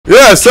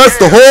Yes, that's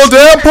the whole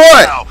damn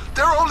point!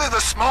 They're only the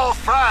small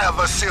fry of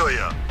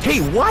Vasilia. Hey,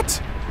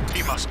 what?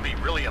 He must be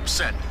really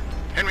upset.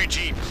 Henry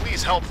G,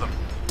 please help them.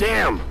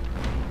 Damn.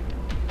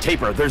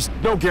 Taper, there's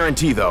no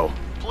guarantee, though.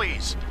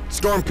 Please.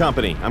 Storm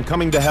Company, I'm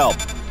coming to help.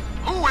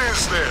 Who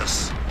is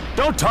this?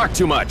 Don't talk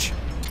too much.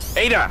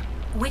 Ada!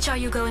 Which are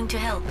you going to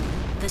help?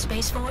 The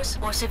Space Force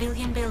or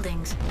civilian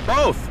buildings?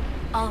 Both!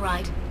 All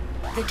right.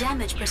 The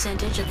damage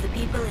percentage of the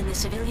people in the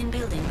civilian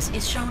buildings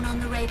is shown on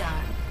the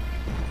radar.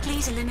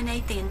 Please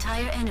eliminate the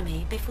entire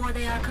enemy before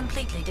they are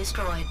completely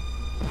destroyed.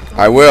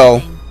 I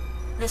will.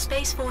 The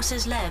Space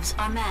Force's levs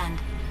are manned.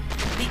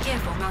 Be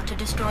careful not to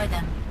destroy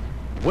them.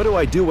 What do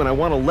I do when I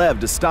want a lev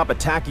to stop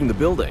attacking the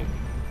building?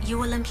 You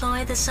will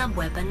employ the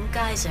sub-weapon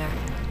Geyser. Sure,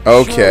 I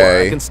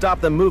Okay. can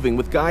stop them moving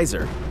with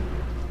Geyser.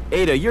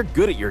 Ada, you're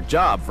good at your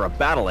job for a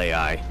battle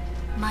AI.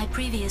 My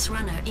previous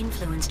runner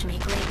influenced me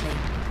greatly.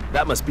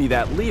 That must be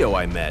that Leo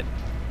I met.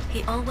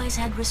 He always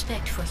had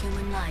respect for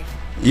human life.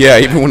 Yeah,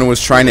 even when it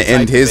was trying to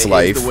end Type his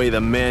behaves life. the way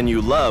the man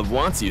you love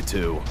wants you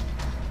to.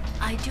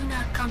 I do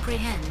not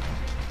comprehend.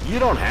 You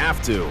don't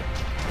have to.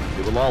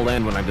 It will all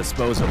end when I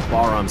dispose of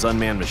Barham's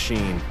unmanned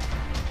machine.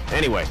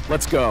 Anyway,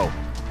 let's go.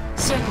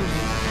 Certainly.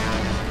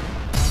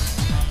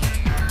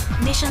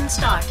 Mission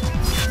start.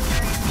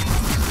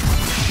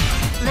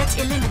 Let's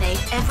eliminate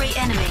every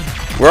enemy.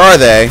 Where are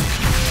they?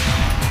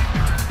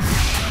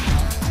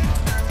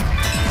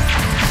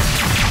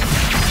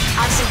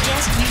 I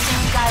suggest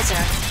using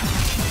Geyser.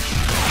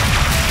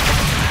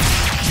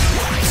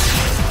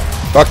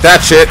 Fuck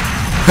that shit.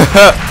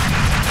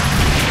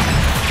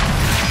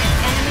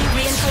 Enemy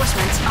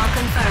reinforcements are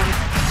confirmed.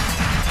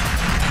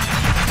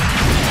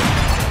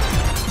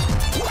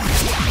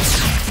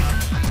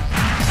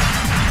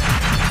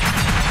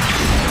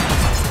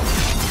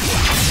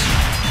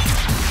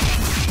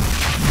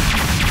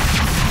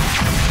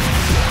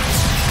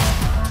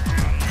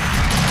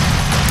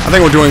 I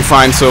think we're doing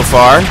fine so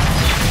far.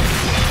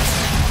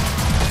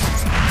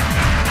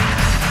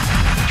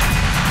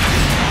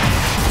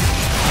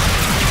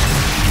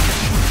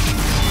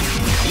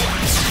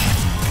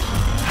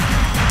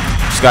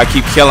 Just gotta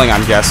keep killing,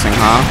 I'm guessing,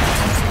 huh?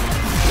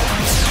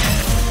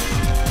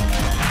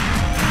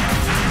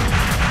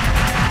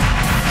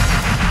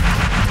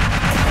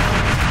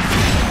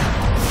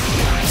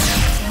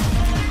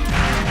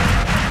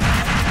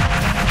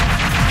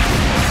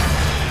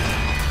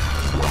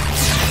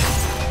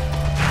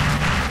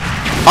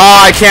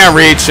 Oh, I can't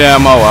reach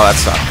him. Oh, well, that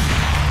sucked.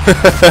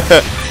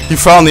 He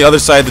fell on the other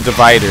side of the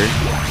divider.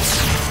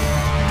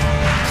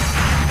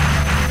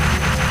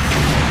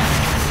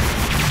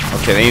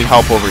 Okay, they need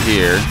help over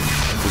here.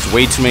 There's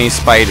way too many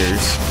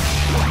spiders.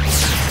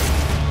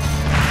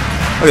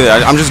 Look at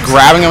that. I'm just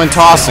grabbing them and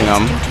tossing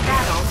them. Due to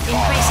battle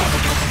increasing.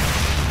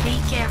 Be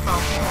careful.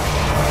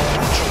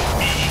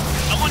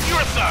 I'm on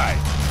your side.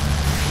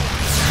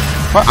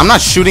 What? I'm not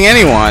shooting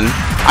anyone.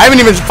 I haven't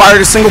even fired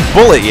a single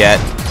bullet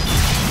yet.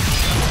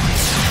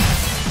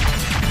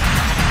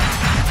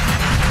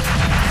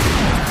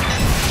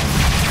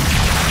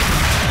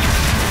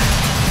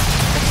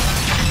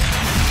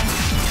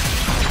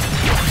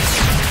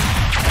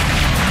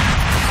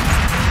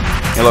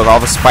 Hey, look, all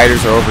the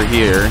spiders are over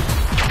here.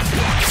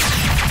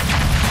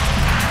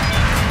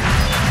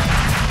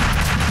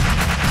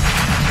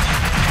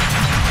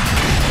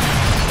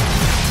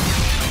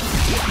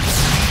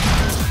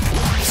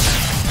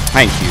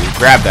 Thank you.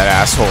 Grab that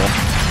asshole.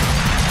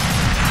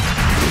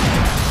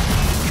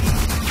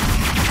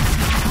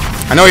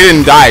 I know he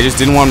didn't die, I just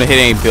didn't want him to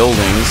hit any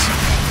buildings.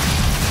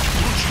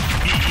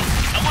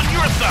 I'm on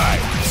your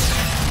side.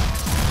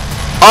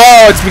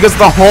 Oh, it's because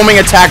the homing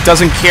attack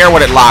doesn't care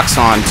what it locks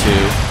onto.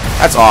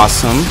 That's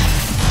awesome.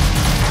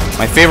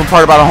 My favorite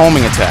part about a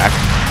homing attack.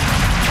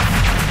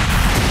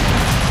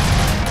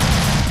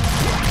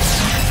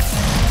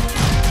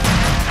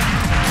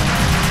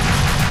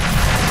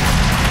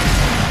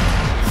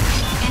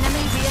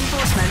 Enemy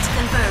reinforcements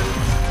confirmed.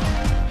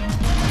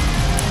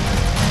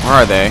 Where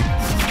are they?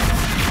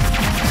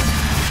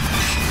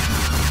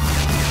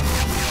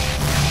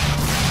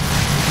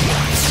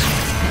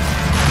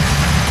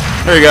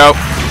 There you go.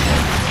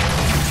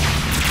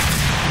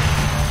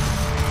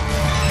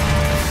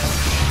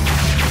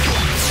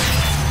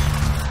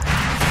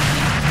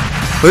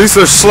 At least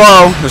they're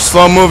slow. They're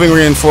slow-moving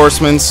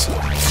reinforcements.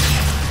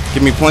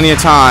 Give me plenty of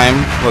time.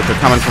 Look, they're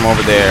coming from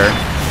over there.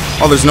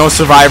 Oh, there's no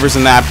survivors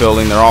in that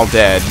building. They're all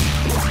dead.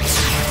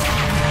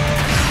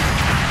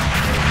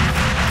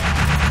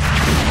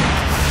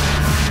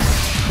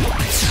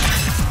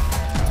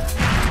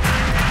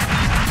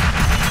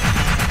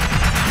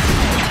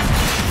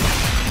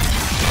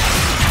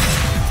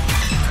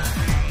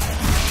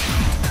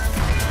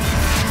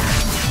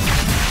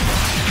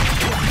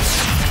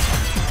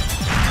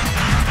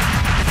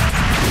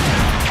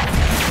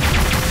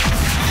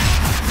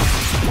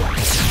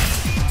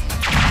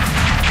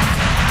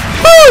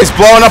 He's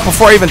blowing up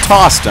before I even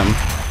tossed him.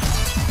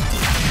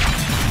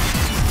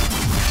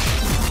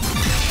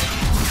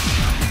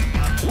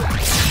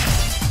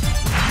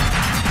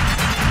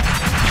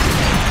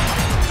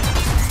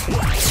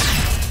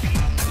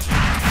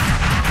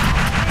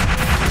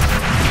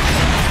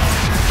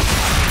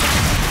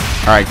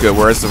 Alright, good.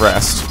 Where's the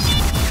rest?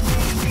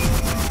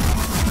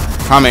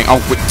 Coming.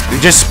 Oh, wait, they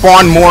just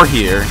spawned more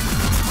here.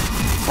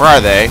 Where are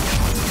they?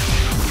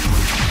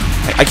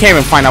 I can't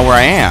even find out where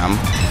I am.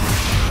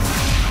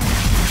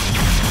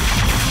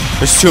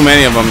 There's too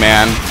many of them,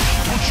 man.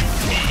 Don't you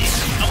please.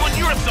 I'm on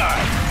your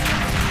side.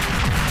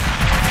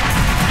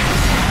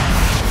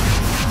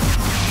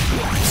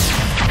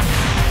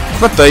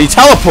 What the? He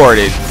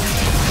teleported.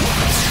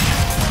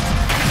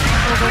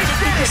 Over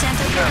 50%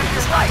 of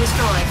buildings are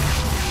destroyed.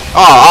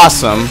 Oh,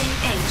 awesome. Building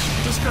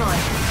H destroyed.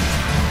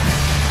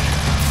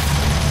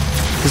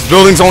 His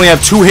buildings only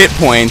have 2 hit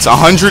points,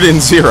 100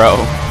 and 0.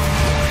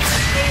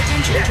 Pay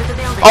attention to the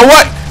building. Oh,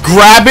 what?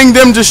 Grabbing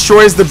them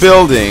destroys the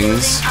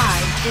buildings. Building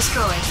I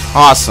destroyed.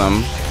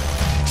 Awesome.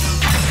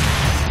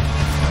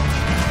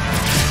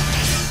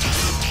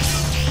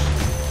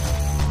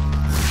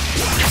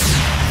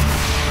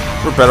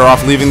 We're better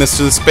off leaving this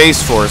to the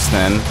Space Force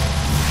then.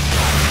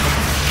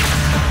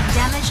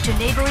 Damage to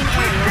neighboring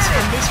areas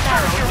from this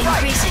barrel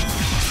increasing.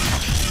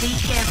 Be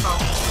careful.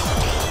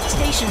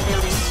 Station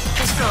building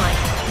destroyed.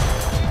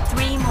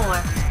 3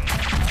 more.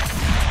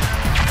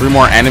 3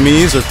 more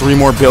enemies or 3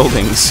 more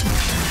buildings?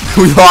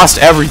 We lost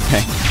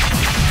everything.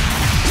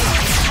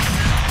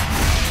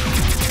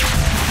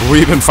 What are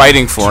we even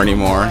fighting for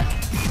anymore?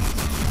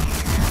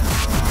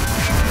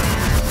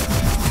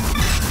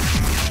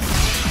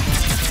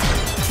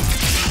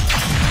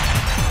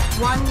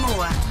 One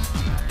more.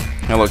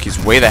 Now look,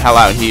 he's way the hell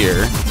out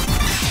here.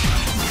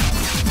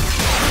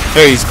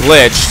 Hey, he's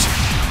glitched.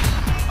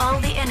 All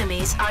the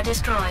enemies are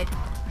destroyed.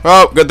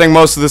 Oh, good thing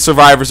most of the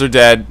survivors are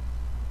dead.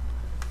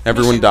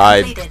 Everyone Mission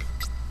died. completed.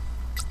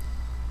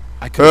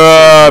 I could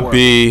have saved more.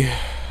 B.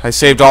 I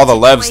saved all the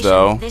levs Situation,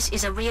 though. This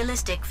is a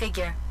realistic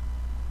figure.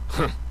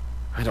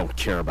 I don't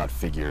care about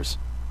figures.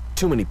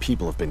 Too many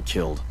people have been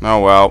killed. Oh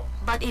well.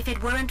 But if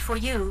it weren't for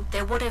you,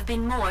 there would have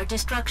been more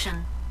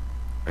destruction.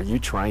 Are you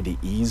trying to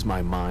ease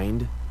my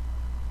mind?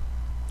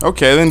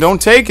 Okay, then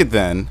don't take it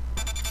then.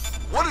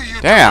 What are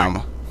you Damn.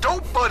 doing?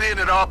 Don't butt in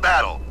our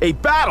battle. A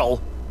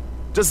battle?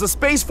 Does the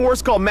Space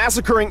Force call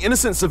massacring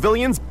innocent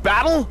civilians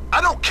battle? I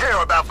don't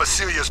care about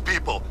Vasilia's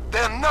people.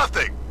 They're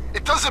nothing.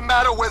 It doesn't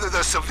matter whether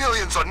they're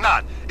civilians or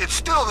not. It's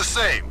still the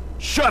same.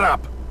 Shut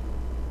up!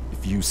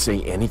 If you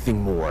say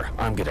anything more,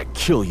 I'm gonna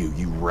kill you,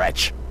 you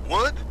wretch.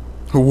 What?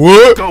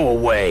 What? Go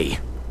away!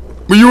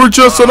 But you were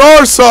just on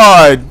our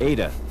side!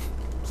 Ada,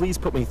 please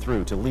put me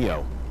through to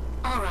Leo.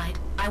 Alright,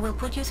 I will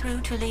put you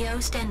through to Leo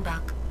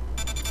Stenbach.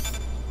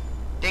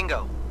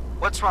 Dingo,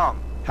 what's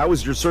wrong? How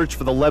has your search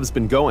for the Levs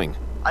been going?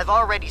 I've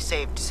already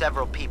saved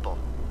several people.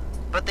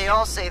 But they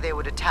all say they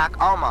would attack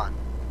Alman.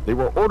 They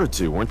were ordered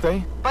to, weren't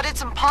they? But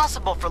it's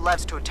impossible for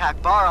Levs to attack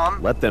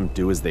Baram. Let them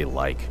do as they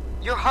like.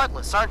 You're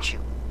heartless, aren't you?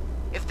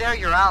 If they're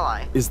your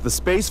ally. Is the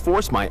Space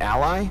Force my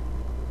ally?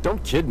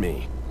 Don't kid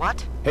me.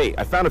 What? Hey,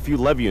 I found a few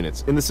Lev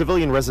units in the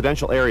civilian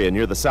residential area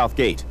near the South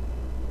Gate.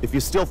 If you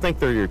still think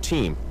they're your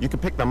team, you can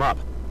pick them up.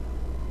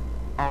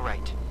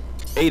 Alright.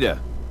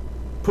 Ada,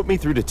 put me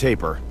through to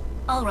Taper.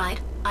 Alright,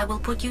 I will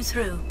put you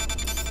through.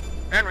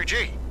 Henry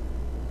G,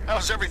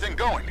 how's everything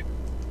going?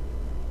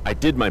 I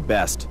did my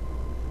best.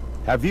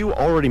 Have you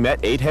already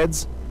met 8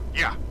 Heads?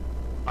 Yeah.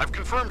 I've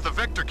confirmed the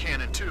vector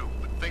cannon too,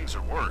 but things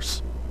are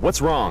worse. What's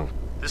wrong?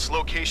 This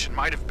location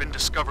might have been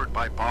discovered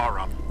by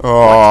Baram.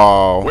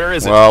 Oh. Where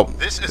is it? Well,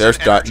 This is they're,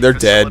 an energy they're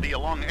dead. facility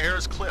along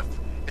Ayers Cliff.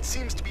 It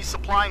seems to be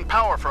supplying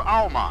power for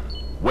Alman.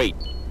 Wait,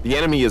 the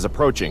enemy is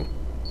approaching.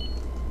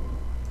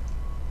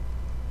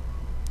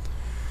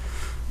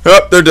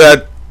 Yep, they're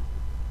dead.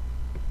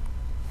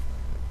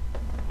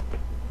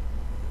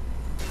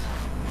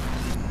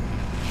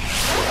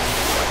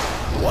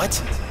 What?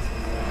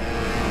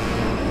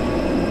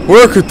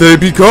 Where could they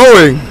be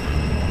going?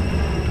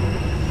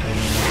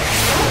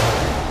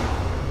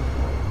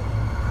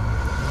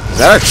 Is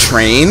that a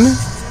train?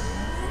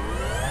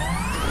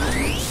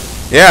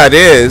 Yeah, it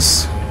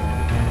is.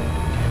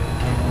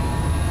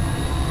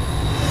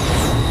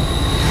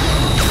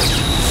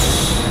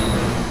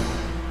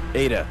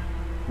 Ada,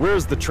 where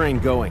is the train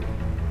going?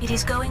 It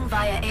is going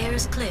via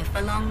Ayers Cliff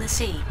along the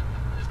sea.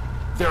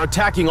 They're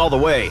attacking all the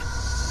way.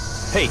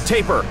 Hey,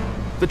 Taper!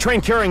 The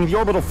train carrying the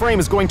orbital frame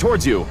is going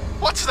towards you.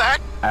 What's that?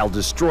 I'll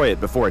destroy it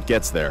before it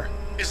gets there.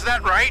 Is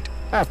that right?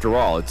 After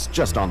all, it's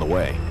just on the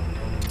way.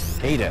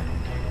 Ada,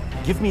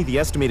 give me the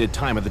estimated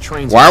time of the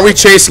train's... Why aren't we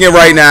chasing it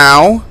right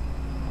now?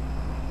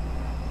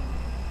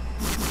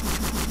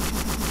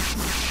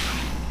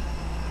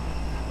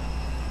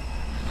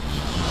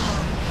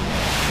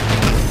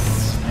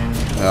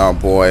 Oh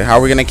boy, how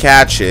are we gonna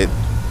catch it?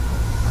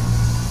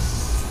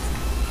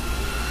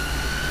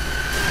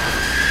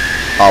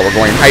 Oh, we're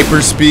going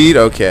hyperspeed?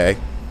 Okay.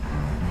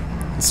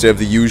 Instead of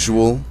the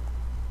usual.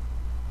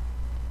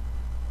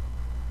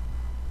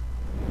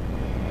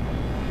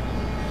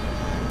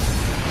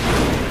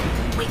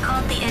 We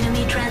caught the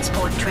enemy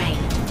transport train.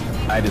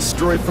 I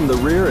destroyed from the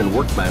rear and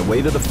worked my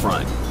way to the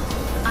front.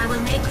 I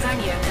will make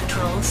vernier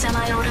control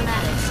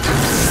semi-automatic.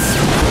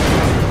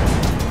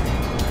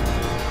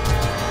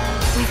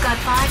 We've got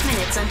 5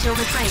 minutes until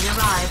the train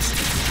arrives.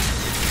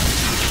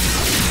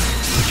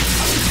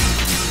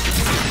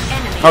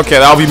 Okay,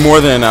 that'll be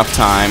more than enough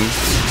time.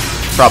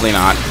 Probably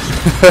not.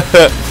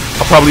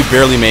 I'll probably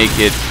barely make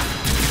it.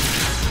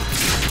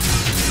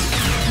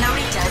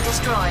 Narita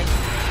destroyed.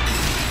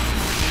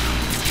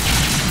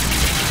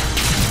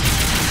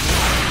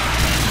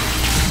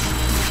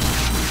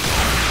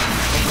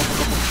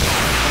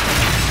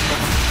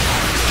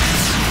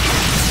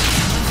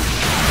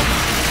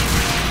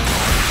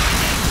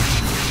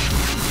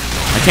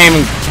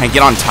 Can I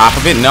get on top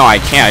of it? No, I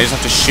can't. I just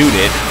have to shoot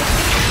it.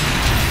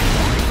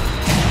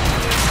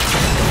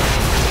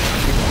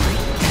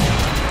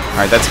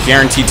 Alright, that's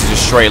guaranteed to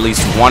destroy at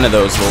least one of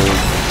those little...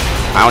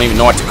 I don't even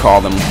know what to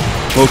call them.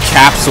 Little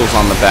capsules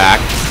on the back.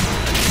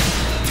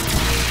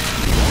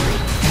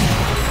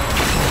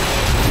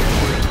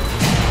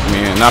 I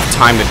mean, enough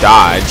time to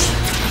dodge.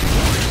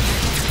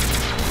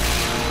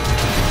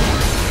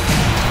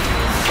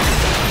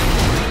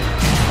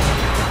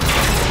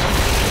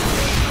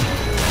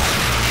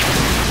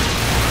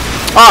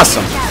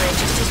 Awesome.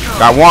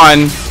 Got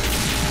one.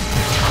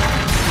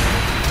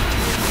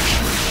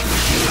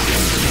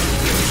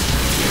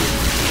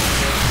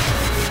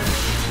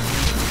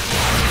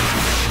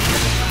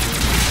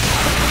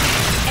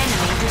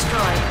 Enemy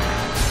destroyed.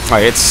 Oh,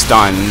 it's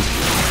stunned.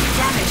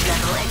 Damage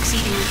level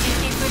exceeding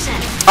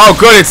 50%. Oh,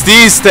 good. It's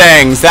these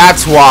things.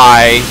 That's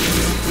why.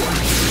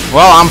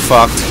 Well, I'm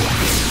fucked.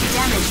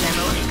 Damage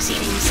level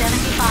exceeding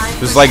 75%.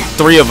 There's like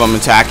 3 of them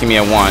attacking me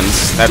at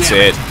once. That's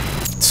it.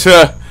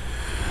 Tuh.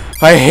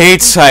 I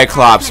hate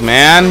Cyclops,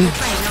 man.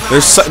 They're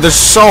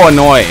so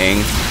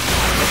annoying.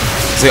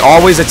 They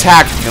always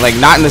attack, like,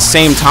 not in the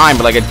same time,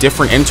 but like at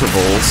different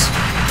intervals.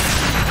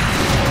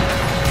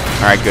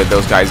 Alright, good.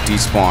 Those guys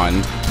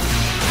despawned.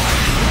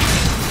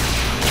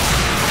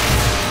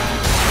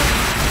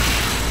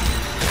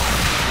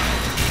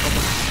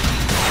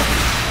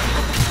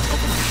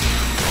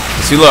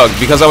 See, look,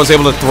 because I was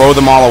able to throw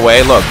them all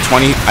away, look,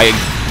 I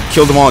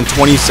killed them all in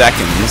 20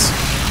 seconds.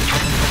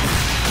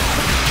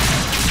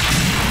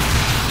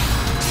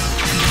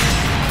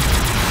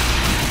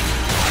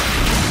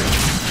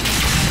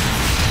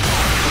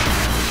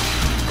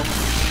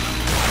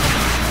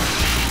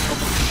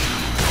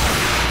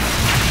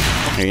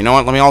 Here, you know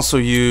what? Let me also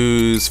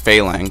use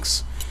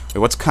Phalanx. Wait,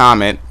 what's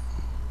Comet?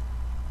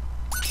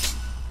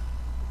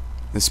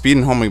 The speed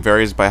and homing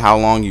varies by how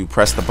long you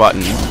press the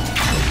button.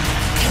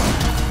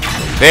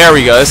 There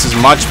we go. This is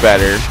much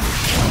better.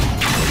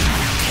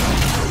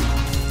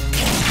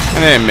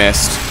 And then it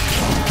missed.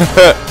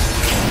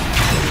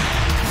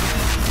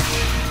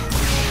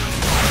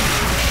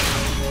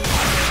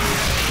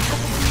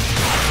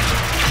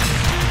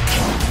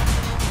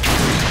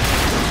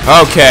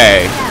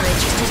 Okay.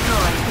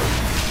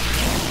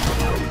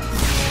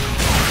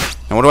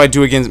 And what do I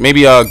do against...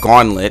 Maybe a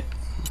Gauntlet.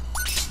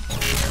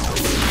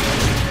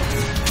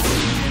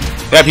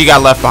 Yep, he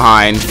got left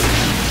behind.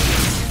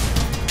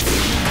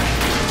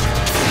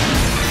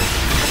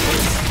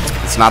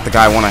 It's not the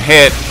guy I want to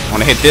hit. I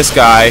want to hit this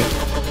guy.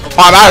 Oh,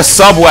 I'm out of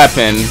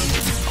sub-weapon.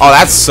 Oh,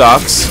 that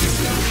sucks.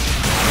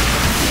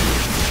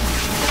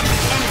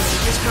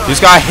 You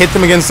just gotta hit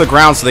them against the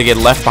ground so they get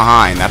left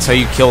behind. That's how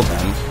you kill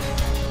them.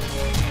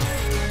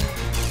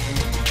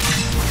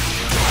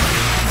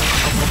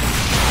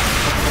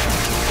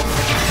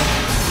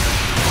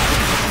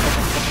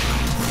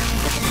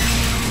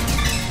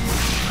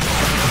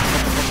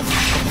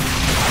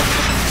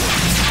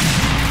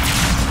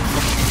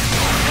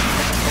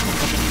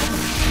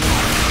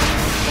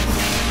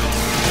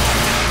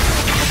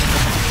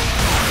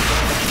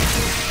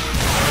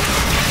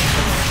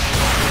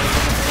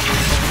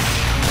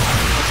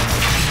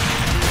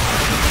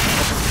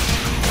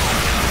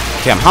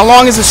 Damn, how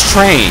long is this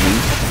train?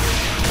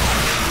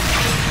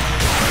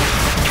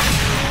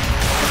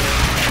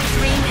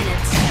 3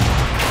 minutes.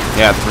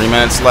 Yeah, 3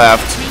 minutes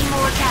left. 3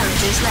 more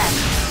carriages left.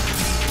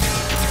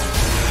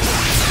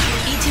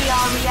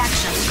 ETR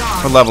reaction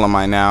gone. What level am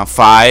I now?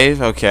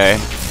 5? Okay.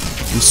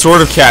 I'm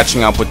sort of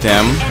catching up with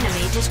them.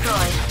 Enemy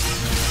destroyed.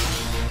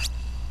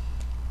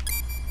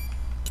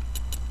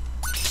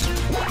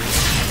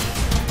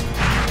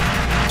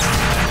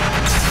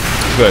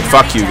 Good,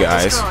 fuck you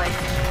guys. Destroyed.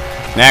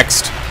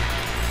 Next.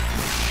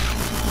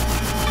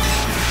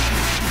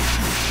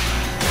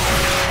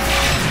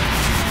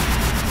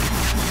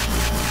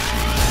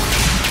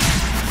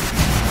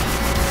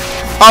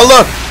 Oh,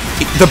 look!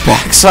 The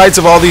backsides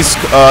of all these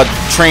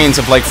trains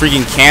have, like,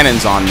 freaking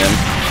cannons on them.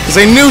 Because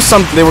they knew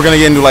they were going to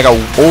get into, like, a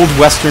old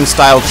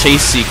Western-style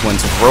chase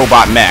sequence with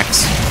robot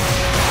mechs.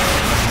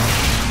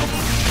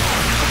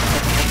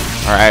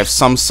 Alright, I have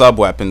some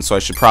sub-weapons, so I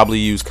should probably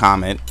use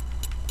Comet.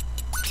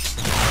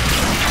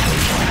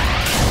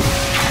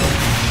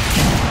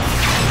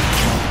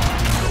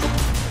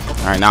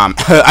 Alright, now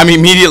I'm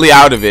immediately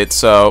out of it,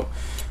 so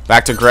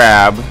back to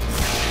grab.